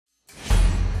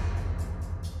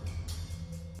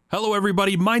Hello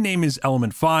everybody, my name is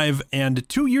ElementFive, and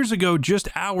 2 years ago, just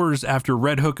hours after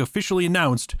Red Hook officially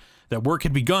announced that work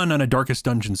had begun on a Darkest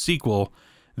Dungeon sequel,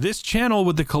 this channel,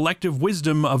 with the collective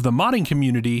wisdom of the modding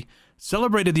community,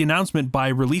 celebrated the announcement by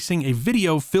releasing a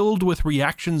video filled with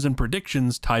reactions and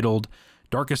predictions titled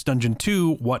Darkest Dungeon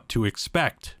 2: What to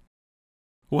Expect.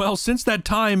 Well, since that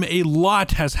time, a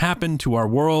lot has happened to our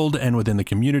world and within the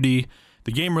community.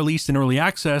 The game released in early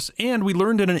access, and we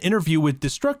learned in an interview with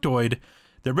Destructoid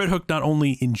that Red Hook not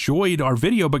only enjoyed our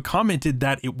video, but commented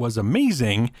that it was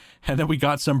amazing, and that we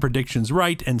got some predictions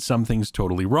right and some things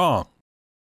totally wrong.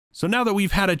 So now that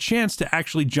we've had a chance to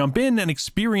actually jump in and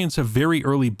experience a very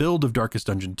early build of Darkest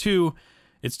Dungeon 2,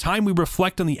 it's time we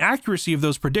reflect on the accuracy of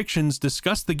those predictions,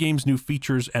 discuss the game's new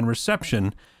features and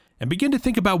reception, and begin to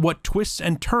think about what twists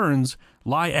and turns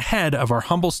lie ahead of our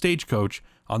humble stagecoach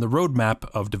on the roadmap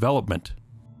of development.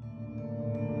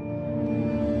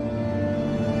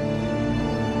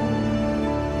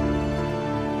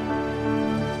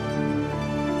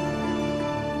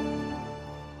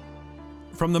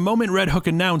 From the moment Red Hook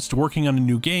announced working on a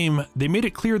new game, they made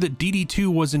it clear that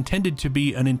DD2 was intended to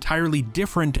be an entirely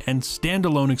different and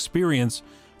standalone experience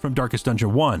from Darkest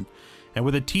Dungeon 1, and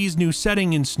with a teased new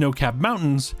setting in snow-capped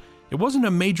mountains, it wasn't a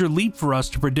major leap for us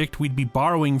to predict we'd be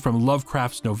borrowing from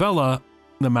Lovecraft's novella,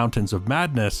 The Mountains of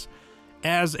Madness,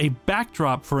 as a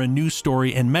backdrop for a new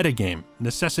story and metagame,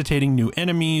 necessitating new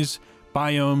enemies,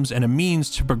 biomes, and a means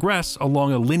to progress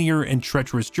along a linear and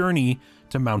treacherous journey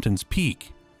to Mountain's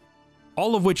Peak.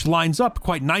 All of which lines up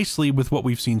quite nicely with what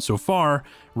we've seen so far,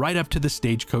 right up to the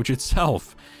stagecoach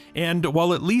itself. And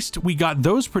while at least we got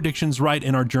those predictions right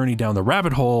in our journey down the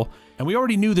rabbit hole, and we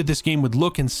already knew that this game would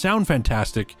look and sound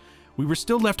fantastic, we were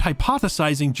still left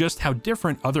hypothesizing just how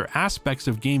different other aspects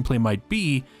of gameplay might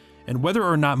be, and whether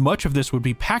or not much of this would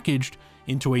be packaged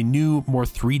into a new, more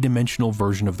three-dimensional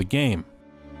version of the game.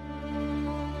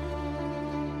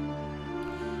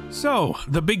 So,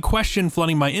 the big question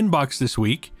flooding my inbox this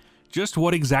week: just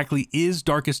what exactly is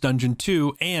Darkest Dungeon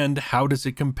 2, and how does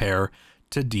it compare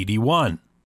to DD1?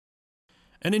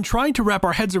 And in trying to wrap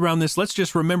our heads around this, let's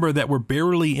just remember that we're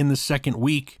barely in the second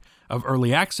week of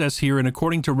early access here, and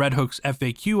according to Red Hook's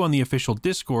FAQ on the official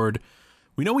Discord,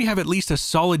 we know we have at least a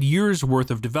solid year's worth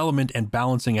of development and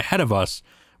balancing ahead of us,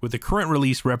 with the current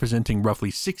release representing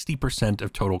roughly 60%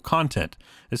 of total content.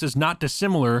 This is not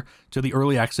dissimilar to the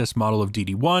early access model of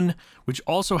DD1, which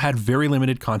also had very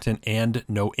limited content and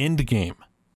no end game.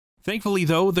 Thankfully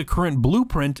though, the current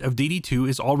blueprint of DD2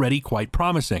 is already quite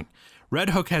promising. Red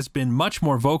Hook has been much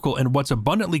more vocal, and what's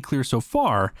abundantly clear so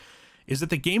far is that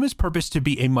the game is purposed to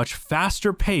be a much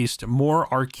faster-paced, more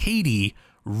arcadey,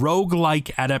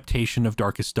 roguelike adaptation of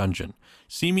Darkest Dungeon,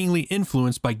 seemingly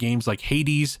influenced by games like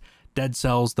Hades, Dead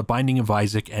Cells, The Binding of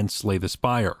Isaac, and Slay the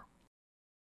Spire.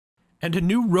 And a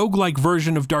new roguelike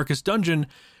version of Darkest Dungeon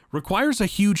requires a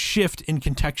huge shift in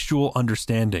contextual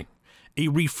understanding, a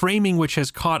reframing which has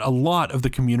caught a lot of the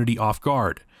community off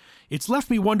guard. It's left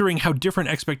me wondering how different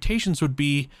expectations would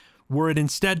be were it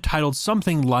instead titled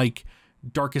something like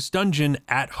Darkest Dungeon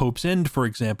at Hope's End, for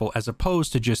example, as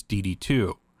opposed to just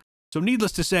DD2. So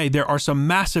needless to say, there are some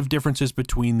massive differences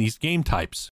between these game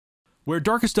types. Where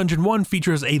Darkest Dungeon 1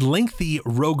 features a lengthy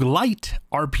roguelite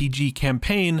RPG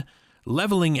campaign,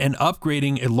 leveling and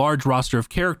upgrading a large roster of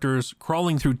characters,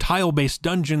 crawling through tile-based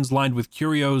dungeons lined with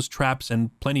curios, traps,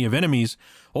 and plenty of enemies,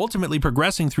 ultimately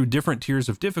progressing through different tiers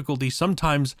of difficulty,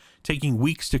 sometimes taking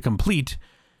weeks to complete,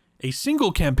 a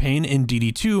single campaign in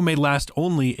DD2 may last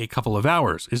only a couple of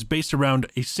hours, is based around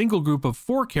a single group of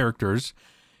 4 characters,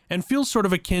 and feels sort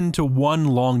of akin to one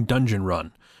long dungeon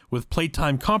run, with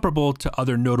playtime comparable to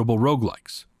other notable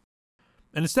roguelikes.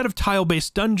 And instead of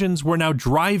tile-based dungeons, we're now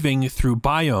driving through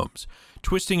biomes,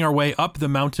 twisting our way up the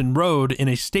mountain road in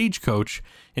a stagecoach,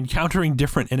 encountering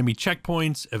different enemy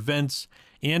checkpoints, events,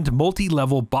 and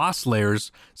multi-level boss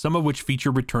layers, some of which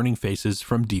feature returning faces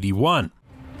from DD1.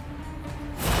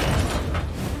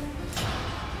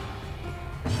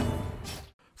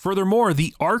 Furthermore,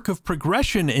 the arc of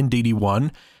progression in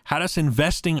DD1 had us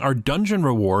investing our dungeon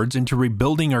rewards into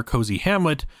rebuilding our cozy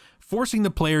hamlet, forcing the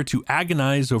player to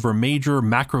agonize over major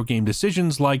macro game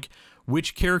decisions like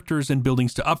which characters and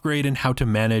buildings to upgrade and how to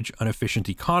manage an efficient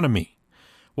economy.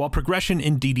 While progression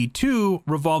in DD2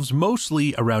 revolves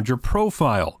mostly around your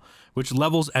profile, which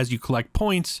levels as you collect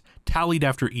points, tallied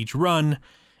after each run,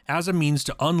 as a means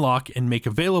to unlock and make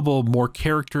available more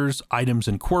characters, items,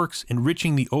 and quirks,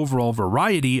 enriching the overall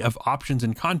variety of options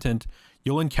and content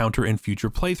you'll encounter in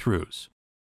future playthroughs.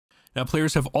 Now,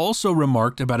 players have also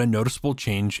remarked about a noticeable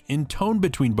change in tone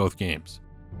between both games.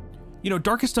 You know,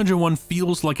 Darkest Dungeon 1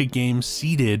 feels like a game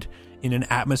seated in an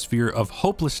atmosphere of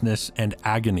hopelessness and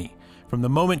agony. From the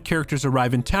moment characters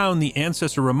arrive in town, the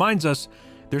ancestor reminds us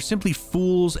they're simply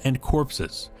fools and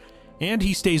corpses. And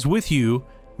he stays with you,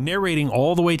 narrating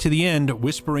all the way to the end,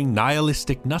 whispering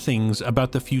nihilistic nothings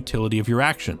about the futility of your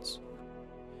actions.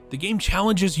 The game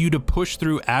challenges you to push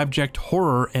through abject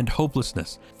horror and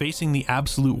hopelessness, facing the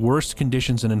absolute worst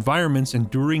conditions and environments,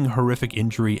 enduring horrific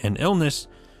injury and illness,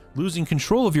 losing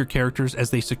control of your characters as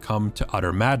they succumb to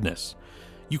utter madness.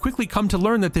 You quickly come to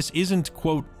learn that this isn't,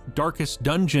 quote, darkest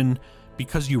dungeon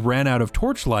because you ran out of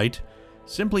torchlight.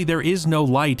 Simply, there is no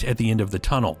light at the end of the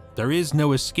tunnel. There is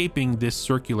no escaping this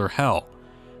circular hell.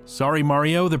 Sorry,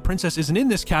 Mario, the princess isn't in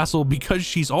this castle because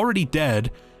she's already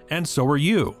dead, and so are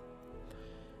you.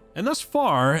 And thus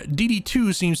far,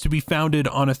 DD2 seems to be founded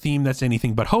on a theme that's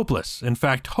anything but hopeless. In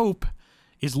fact, hope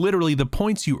is literally the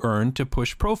points you earn to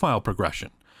push profile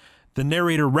progression. The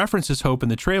narrator references hope in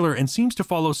the trailer and seems to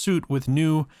follow suit with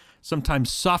new,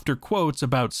 sometimes softer quotes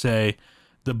about, say,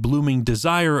 the blooming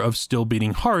desire of still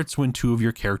beating hearts when two of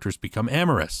your characters become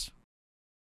amorous.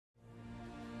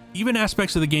 Even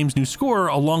aspects of the game's new score,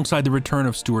 alongside the return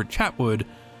of Stuart Chatwood,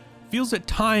 feels at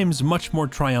times much more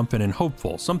triumphant and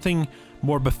hopeful, something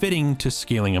more befitting to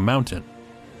scaling a mountain.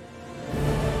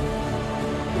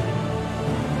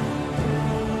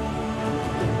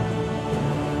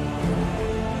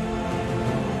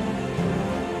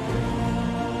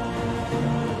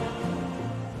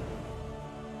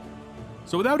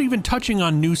 So without even touching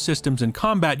on new systems and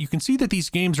combat, you can see that these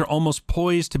games are almost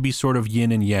poised to be sort of yin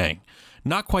and yang.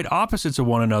 Not quite opposites of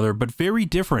one another, but very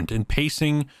different in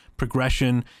pacing,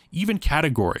 progression, even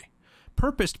category.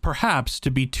 Purposed perhaps to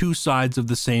be two sides of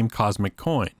the same cosmic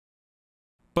coin.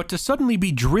 But to suddenly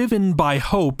be driven by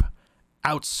hope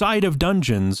outside of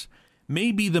dungeons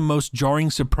may be the most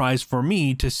jarring surprise for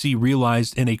me to see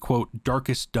realized in a, quote,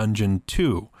 Darkest Dungeon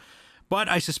 2. But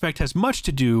I suspect has much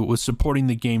to do with supporting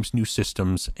the game's new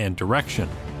systems and direction.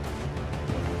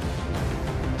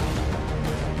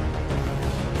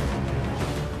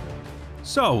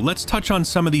 So let's touch on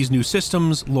some of these new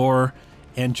systems, lore,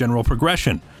 and general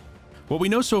progression. What we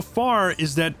know so far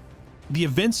is that the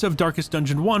events of Darkest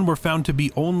Dungeon 1 were found to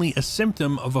be only a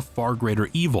symptom of a far greater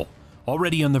evil,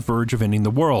 already on the verge of ending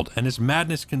the world, and as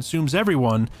madness consumes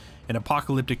everyone, and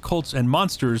apocalyptic cults and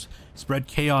monsters spread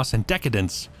chaos and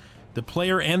decadence, the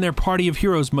player and their party of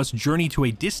heroes must journey to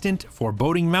a distant,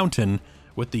 foreboding mountain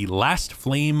with the last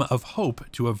flame of hope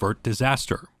to avert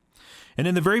disaster. And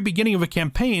in the very beginning of a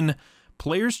campaign,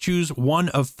 players choose one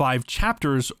of 5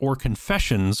 chapters or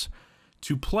confessions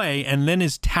to play, and then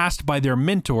is tasked by their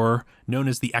mentor, known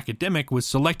as the Academic, with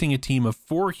selecting a team of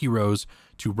 4 heroes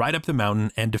to ride up the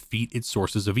mountain and defeat its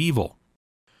sources of evil.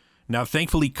 Now,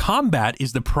 thankfully, combat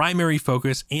is the primary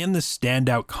focus and the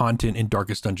standout content in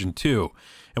Darkest Dungeon 2.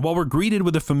 And while we're greeted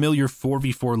with a familiar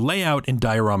 4v4 layout and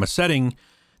diorama setting,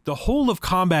 the whole of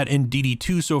combat in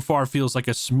DD2 so far feels like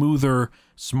a smoother,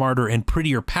 smarter, and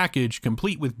prettier package,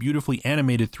 complete with beautifully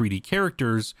animated 3D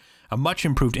characters, a much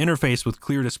improved interface with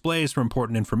clear displays for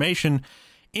important information,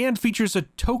 and features a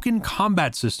token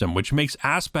combat system, which makes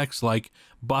aspects like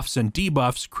buffs and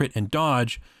debuffs, crit and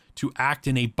dodge, to act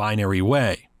in a binary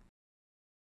way.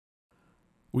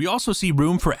 We also see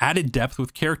room for added depth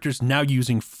with characters now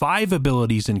using 5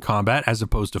 abilities in combat as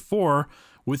opposed to 4,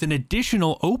 with an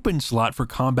additional open slot for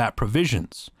combat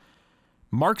provisions.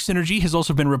 Mark synergy has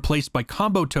also been replaced by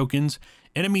combo tokens.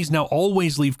 Enemies now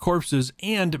always leave corpses,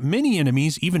 and many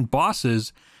enemies, even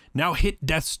bosses, now hit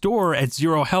death's door at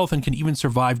 0 health and can even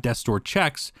survive death's door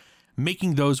checks,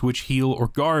 making those which heal or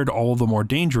guard all the more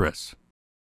dangerous.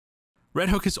 Red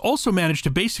Hook has also managed to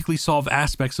basically solve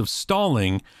aspects of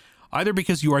stalling, either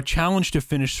because you are challenged to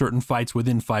finish certain fights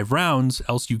within 5 rounds,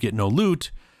 else you get no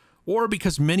loot, or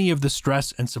because many of the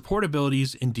stress and support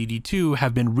abilities in DD2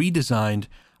 have been redesigned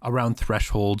around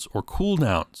thresholds or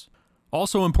cooldowns.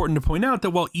 Also important to point out that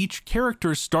while each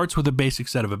character starts with a basic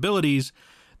set of abilities,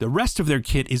 the rest of their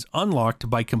kit is unlocked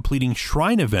by completing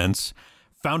shrine events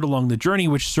found along the journey,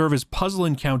 which serve as puzzle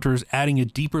encounters, adding a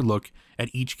deeper look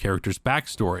at each character's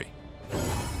backstory.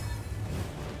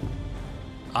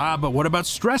 But what about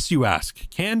stress, you ask?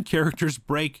 Can characters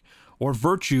break or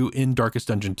virtue in Darkest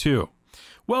Dungeon 2?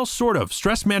 Well, sort of.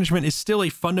 Stress management is still a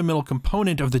fundamental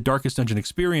component of the Darkest Dungeon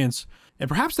experience, and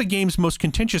perhaps the game's most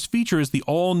contentious feature is the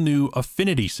all-new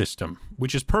affinity system,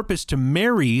 which is purposed to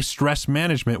marry stress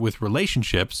management with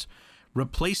relationships,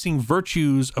 replacing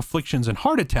virtues, afflictions, and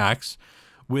heart attacks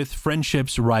with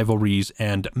friendships, rivalries,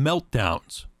 and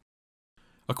meltdowns.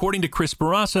 According to Chris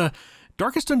Barassa,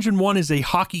 Darkest Dungeon 1 is a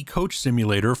hockey coach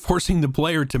simulator, forcing the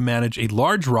player to manage a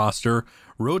large roster,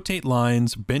 rotate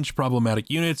lines, bench problematic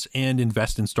units, and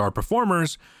invest in star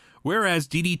performers, whereas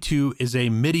DD2 is a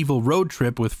medieval road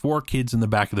trip with 4 kids in the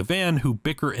back of the van who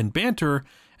bicker and banter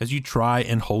as you try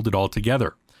and hold it all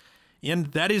together. And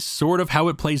that is sort of how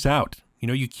it plays out. You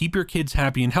know, you keep your kids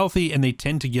happy and healthy, and they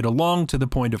tend to get along to the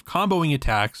point of comboing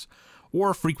attacks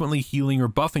or frequently healing or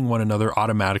buffing one another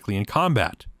automatically in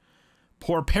combat.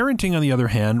 Poor parenting, on the other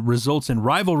hand, results in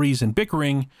rivalries and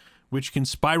bickering, which can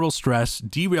spiral stress,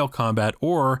 derail combat,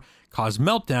 or cause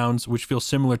meltdowns, which feel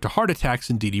similar to heart attacks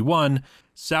in DD1,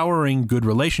 souring good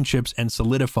relationships and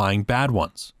solidifying bad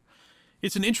ones.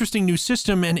 It's an interesting new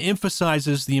system and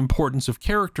emphasizes the importance of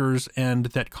characters and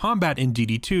that combat in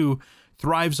DD2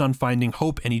 thrives on finding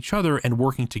hope in each other and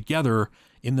working together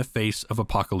in the face of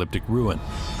apocalyptic ruin.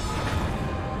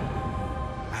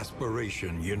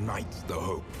 Aspiration unites the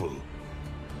hopeful.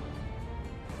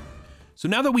 So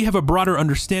now that we have a broader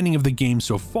understanding of the game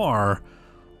so far,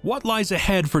 what lies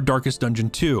ahead for Darkest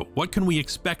Dungeon 2? What can we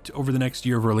expect over the next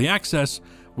year of early access?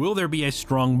 Will there be a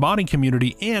strong modding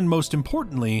community? And most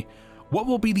importantly, what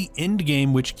will be the end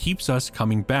game which keeps us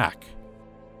coming back?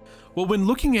 Well, when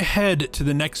looking ahead to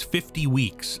the next 50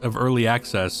 weeks of early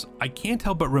access, I can't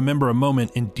help but remember a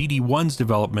moment in DD1's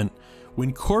development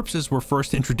when corpses were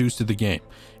first introduced to the game.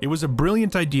 It was a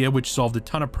brilliant idea which solved a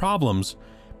ton of problems,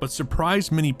 but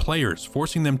surprised many players,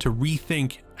 forcing them to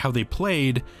rethink how they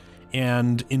played,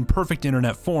 and in perfect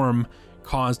internet form,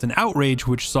 caused an outrage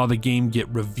which saw the game get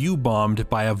review bombed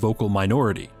by a vocal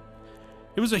minority.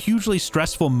 It was a hugely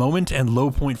stressful moment and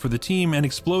low point for the team, and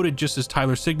exploded just as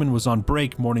Tyler Sigmund was on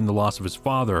break mourning the loss of his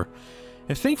father.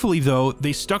 And thankfully though,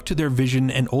 they stuck to their vision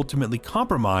and ultimately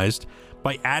compromised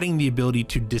by adding the ability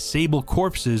to disable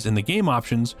corpses in the game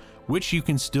options, which you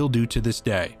can still do to this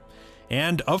day.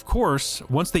 And of course,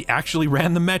 once they actually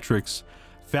ran the metrics,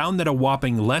 found that a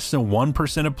whopping less than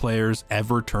 1% of players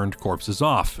ever turned corpses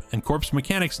off, and corpse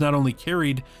mechanics not only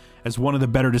carried as one of the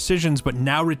better decisions, but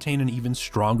now retain an even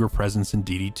stronger presence in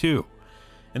DD2.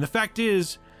 And the fact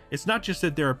is, it's not just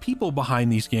that there are people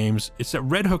behind these games, it's that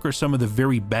Red Hook are some of the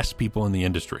very best people in the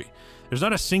industry. There's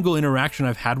not a single interaction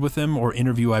I've had with them or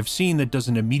interview I've seen that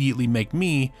doesn't immediately make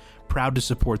me proud to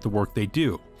support the work they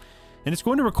do. And it's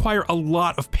going to require a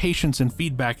lot of patience and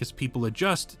feedback as people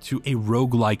adjust to a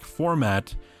roguelike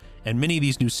format, and many of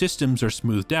these new systems are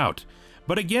smoothed out.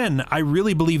 But again, I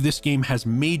really believe this game has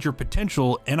major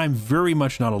potential, and I'm very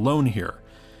much not alone here.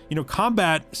 You know,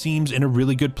 combat seems in a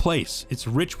really good place. It's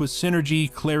rich with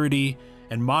synergy, clarity,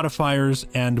 and modifiers,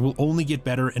 and will only get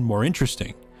better and more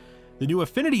interesting. The new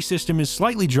affinity system is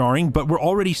slightly jarring, but we're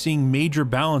already seeing major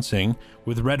balancing,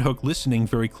 with Red Hook listening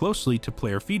very closely to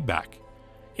player feedback.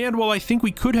 And while I think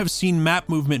we could have seen map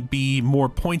movement be more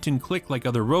point and click like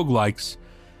other roguelikes,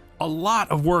 a lot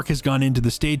of work has gone into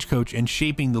the stagecoach and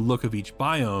shaping the look of each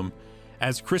biome.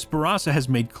 As Chris Barassa has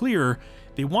made clear,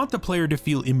 they want the player to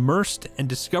feel immersed and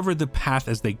discover the path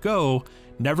as they go,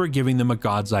 never giving them a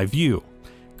god's eye view.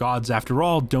 Gods, after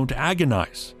all, don't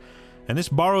agonize. And this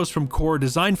borrows from core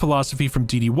design philosophy from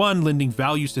DD1, lending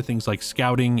values to things like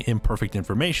scouting, imperfect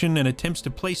information, and attempts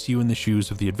to place you in the shoes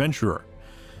of the adventurer.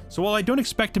 So while I don't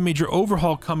expect a major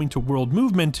overhaul coming to world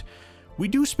movement, we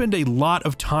do spend a lot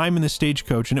of time in the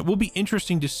stagecoach, and it will be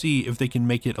interesting to see if they can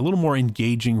make it a little more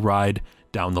engaging ride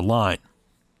down the line.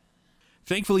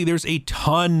 Thankfully, there's a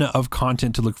ton of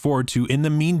content to look forward to in the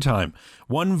meantime.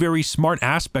 One very smart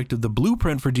aspect of the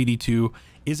blueprint for DD2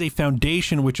 is a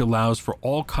foundation which allows for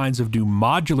all kinds of new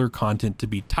modular content to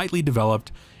be tightly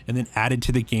developed and then added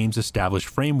to the game's established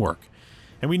framework.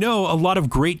 And we know a lot of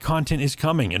great content is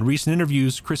coming. In recent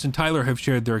interviews, Chris and Tyler have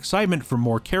shared their excitement for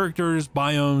more characters,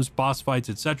 biomes, boss fights,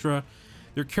 etc.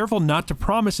 They're careful not to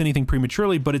promise anything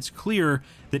prematurely, but it's clear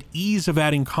that ease of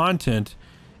adding content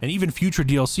and even future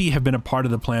DLC have been a part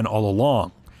of the plan all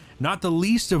along. Not the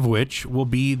least of which will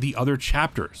be the other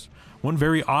chapters. One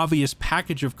very obvious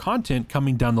package of content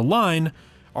coming down the line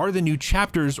are the new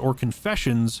chapters or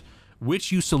confessions,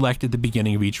 which you select at the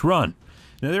beginning of each run.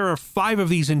 Now, there are 5 of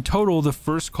these in total, the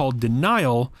first called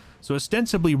Denial, so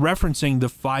ostensibly referencing the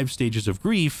 5 stages of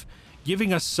grief,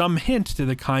 giving us some hint to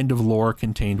the kind of lore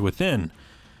contained within.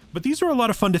 But these are a lot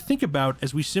of fun to think about,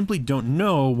 as we simply don't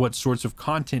know what sorts of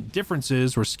content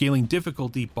differences or scaling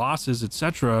difficulty, bosses,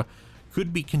 etc.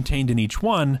 could be contained in each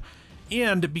one,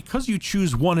 and because you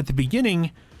choose one at the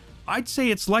beginning, I'd say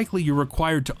it's likely you're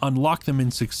required to unlock them in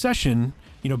succession,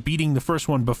 beating the first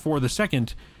one before the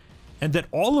second, and that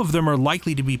all of them are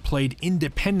likely to be played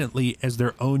independently as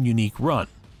their own unique run.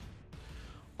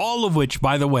 All of which,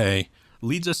 by the way,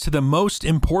 leads us to the most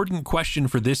important question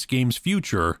for this game's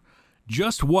future: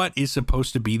 just what is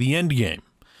supposed to be the end game?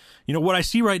 What I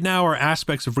see right now are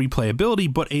aspects of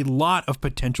replayability, but a lot of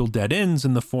potential dead ends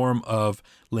in the form of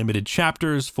limited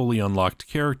chapters, fully unlocked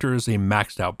characters, a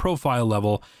maxed out profile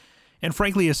level, and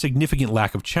frankly, a significant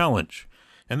lack of challenge.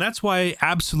 And that's why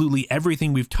absolutely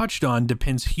everything we've touched on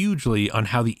depends hugely on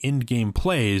how the end game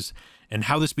plays and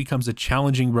how this becomes a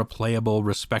challenging, replayable,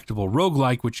 respectable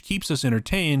roguelike which keeps us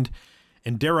entertained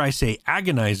and, dare I say,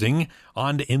 agonizing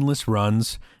on to endless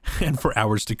runs and for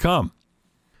hours to come.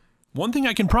 One thing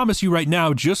I can promise you right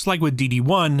now, just like with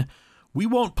DD1, we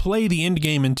won't play the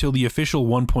endgame until the official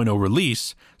 1.0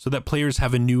 release, so that players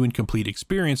have a new and complete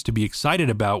experience to be excited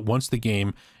about once the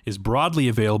game is broadly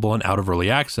available and out of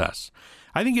early access.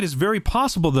 I think it is very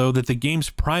possible, though, that the game's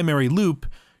primary loop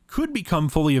could become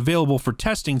fully available for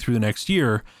testing through the next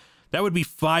year. That would be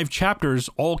 5 chapters,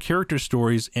 all character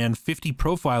stories, and 50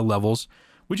 profile levels,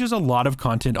 which is a lot of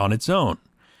content on its own.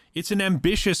 It's an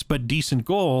ambitious but decent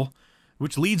goal,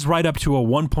 which leads right up to a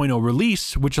 1.0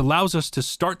 release, which allows us to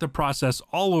start the process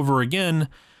all over again,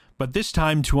 but this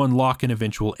time to unlock an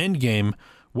eventual endgame,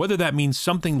 whether that means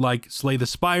something like Slay the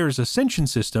Spire's Ascension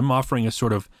system, offering a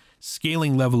sort of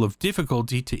scaling level of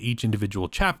difficulty to each individual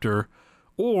chapter,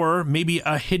 or maybe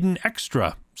a hidden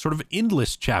extra, sort of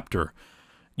endless chapter,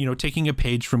 taking a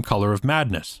page from Color of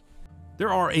Madness.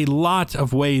 There are a lot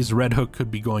of ways Red Hook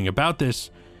could be going about this,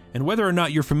 and whether or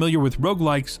not you're familiar with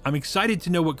roguelikes, I'm excited to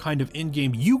know what kind of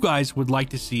endgame you guys would like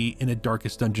to see in a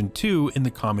Darkest Dungeon 2 in the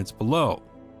comments below.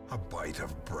 A bite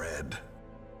of bread.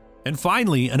 And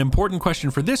finally, an important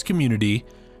question for this community,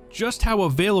 just how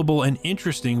available and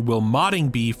interesting will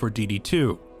modding be for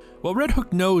DD2? Well, Red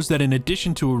Hook knows that in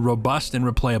addition to a robust and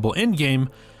replayable endgame,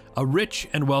 a rich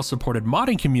and well-supported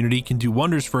modding community can do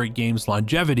wonders for a game's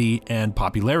longevity and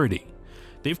popularity.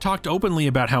 They've talked openly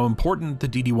about how important the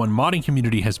DD1 modding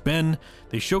community has been.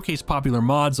 They showcase popular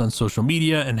mods on social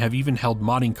media and have even held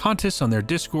modding contests on their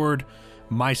Discord.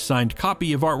 My signed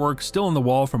copy of artwork still on the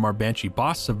wall from our Banshee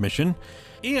boss submission.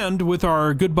 And with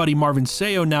our good buddy Marvin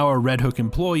Sayo now a Red Hook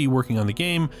employee working on the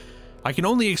game, I can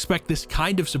only expect this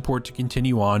kind of support to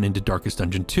continue on into Darkest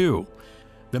Dungeon 2.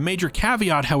 The major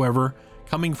caveat, however,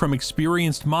 coming from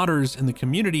experienced modders in the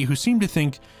community who seem to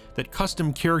think that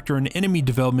custom character and enemy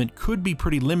development could be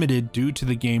pretty limited due to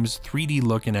the game's 3D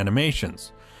look and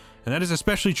animations. And that is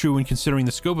especially true when considering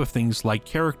the scope of things like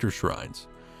character shrines.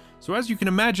 So as you can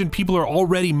imagine, people are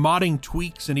already modding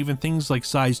tweaks and even things like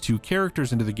size 2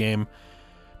 characters into the game,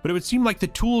 but it would seem like the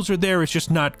tools are there, it's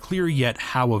just not clear yet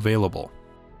how available.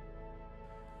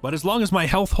 But as long as my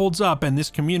health holds up and this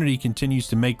community continues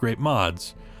to make great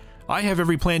mods, I have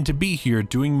every plan to be here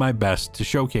doing my best to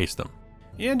showcase them.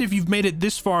 And if you've made it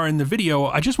this far in the video,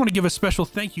 I just want to give a special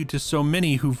thank you to so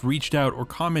many who've reached out or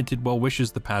commented well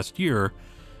wishes the past year.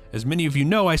 As many of you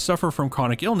know, I suffer from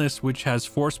chronic illness, which has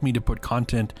forced me to put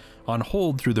content on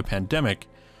hold through the pandemic.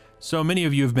 So many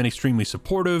of you have been extremely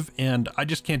supportive, and I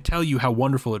just can't tell you how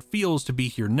wonderful it feels to be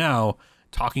here now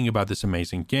talking about this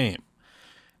amazing game.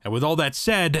 And with all that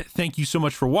said, thank you so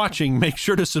much for watching. Make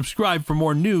sure to subscribe for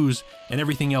more news and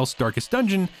everything else Darkest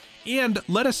Dungeon, and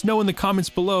let us know in the comments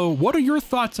below, what are your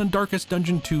thoughts on Darkest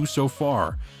Dungeon 2 so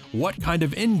far? What kind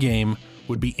of endgame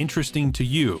would be interesting to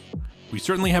you? We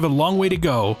certainly have a long way to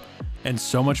go, and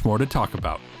so much more to talk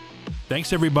about.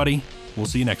 Thanks everybody, we'll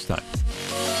see you next time.